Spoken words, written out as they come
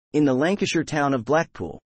in the Lancashire town of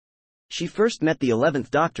Blackpool. She first met the 11th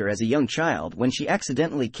Doctor as a young child when she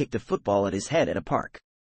accidentally kicked a football at his head at a park.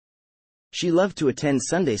 She loved to attend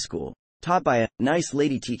Sunday school, taught by a nice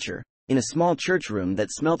lady teacher, in a small church room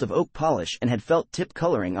that smelt of oak polish and had felt tip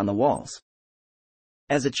coloring on the walls.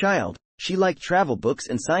 As a child, she liked travel books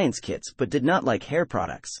and science kits but did not like hair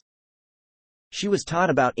products. She was taught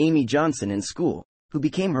about Amy Johnson in school, who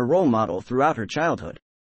became her role model throughout her childhood.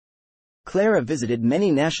 Clara visited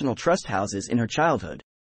many National Trust houses in her childhood.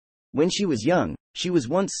 When she was young, she was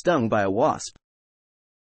once stung by a wasp.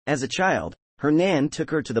 As a child, her nan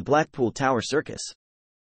took her to the Blackpool Tower Circus.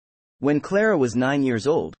 When Clara was 9 years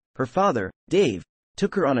old, her father, Dave,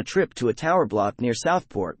 took her on a trip to a tower block near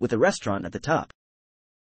Southport with a restaurant at the top.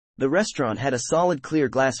 The restaurant had a solid clear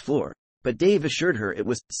glass floor, but Dave assured her it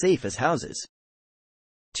was safe as houses.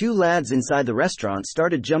 Two lads inside the restaurant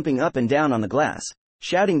started jumping up and down on the glass,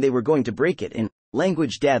 shouting they were going to break it in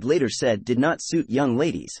language Dad later said did not suit young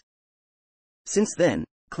ladies. Since then,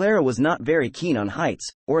 Clara was not very keen on heights,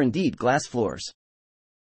 or indeed glass floors.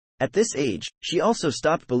 At this age, she also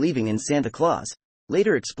stopped believing in Santa Claus,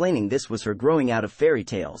 later explaining this was her growing out of fairy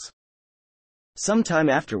tales. Some time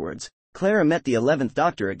afterwards, Clara met the 11th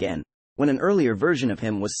Doctor again, when an earlier version of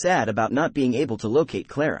him was sad about not being able to locate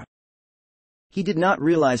Clara. He did not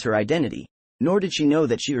realize her identity, nor did she know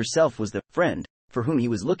that she herself was the friend for whom he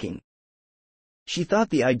was looking. She thought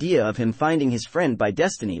the idea of him finding his friend by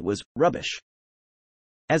destiny was rubbish.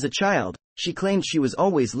 As a child, she claimed she was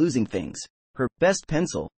always losing things: her best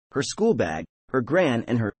pencil, her school bag, her gran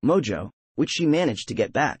and her mojo, which she managed to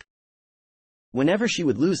get back. Whenever she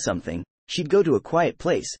would lose something, she'd go to a quiet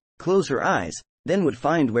place, close her eyes, then would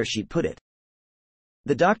find where she'd put it.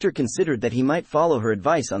 The doctor considered that he might follow her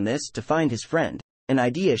advice on this to find his friend, an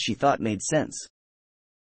idea she thought made sense.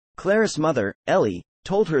 Clara's mother, Ellie,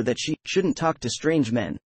 told her that she shouldn't talk to strange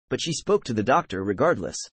men, but she spoke to the doctor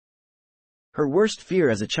regardless. Her worst fear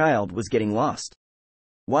as a child was getting lost.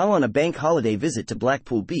 While on a bank holiday visit to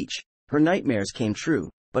Blackpool Beach, her nightmares came true,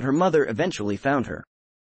 but her mother eventually found her.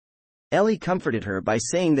 Ellie comforted her by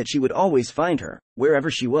saying that she would always find her,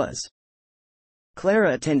 wherever she was.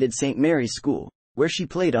 Clara attended St. Mary's School, where she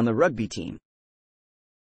played on the rugby team.